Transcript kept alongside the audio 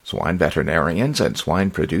Swine veterinarians and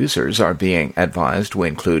swine producers are being advised to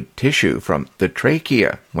include tissue from the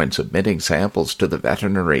trachea when submitting samples to the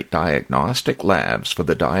veterinary diagnostic labs for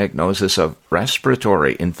the diagnosis of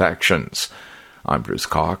respiratory infections. I'm Bruce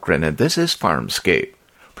Cochran, and this is Farmscape,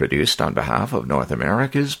 produced on behalf of North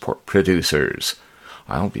America's pork producers.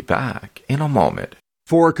 I'll be back in a moment.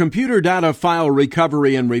 For computer data file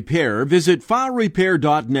recovery and repair, visit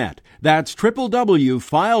filerepair.net. That's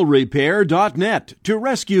www.filerepair.net to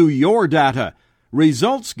rescue your data.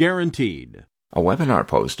 Results guaranteed. A webinar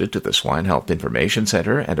posted to the Swine Health Information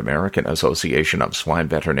Center and American Association of Swine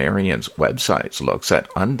Veterinarians websites looks at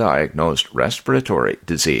undiagnosed respiratory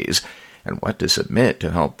disease and what to submit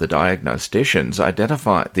to help the diagnosticians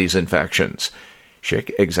identify these infections.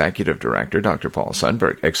 SHIC Executive Director Dr. Paul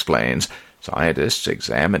Sundberg explains scientists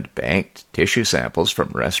examined banked tissue samples from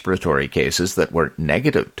respiratory cases that were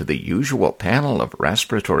negative to the usual panel of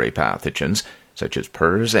respiratory pathogens, such as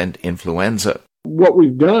PRRS and influenza. What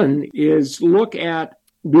we've done is look at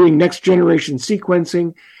doing next-generation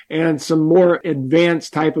sequencing and some more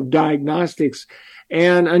advanced type of diagnostics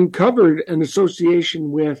and uncovered an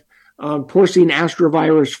association with porcine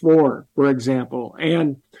astrovirus 4, for example,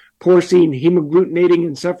 and porcine hemagglutinating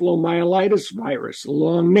encephalomyelitis virus, a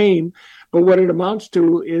long name, but what it amounts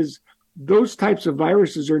to is those types of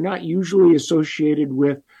viruses are not usually associated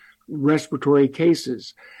with respiratory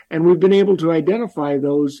cases. And we've been able to identify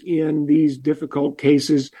those in these difficult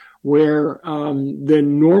cases where the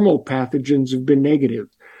normal pathogens have been negative.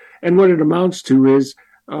 And what it amounts to is,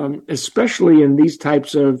 especially in these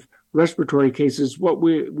types of respiratory cases,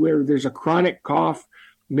 where there's a chronic cough,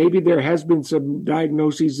 maybe there has been some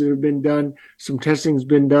diagnoses that have been done, some testing's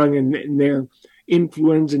been done, and they're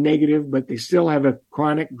influenza negative, but they still have a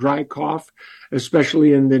chronic dry cough,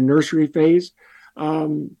 especially in the nursery phase.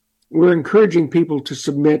 We're encouraging people to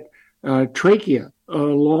submit trachea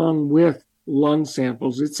along with lung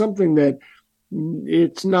samples. It's something that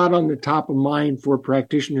it's not on the top of mind for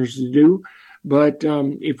practitioners to do, but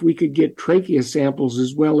if we could get trachea samples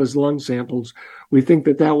as well as lung samples, we think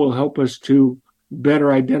that will help us to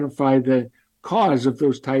better identify the cause of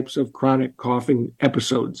those types of chronic coughing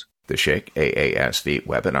episodes. The SHIC AASV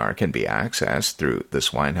webinar can be accessed through the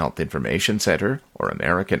Swine Health Information Center or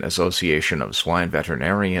American Association of Swine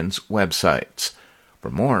Veterinarians websites. For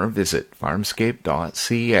more, visit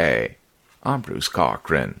farmscape.ca. I'm Bruce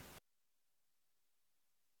Cochran.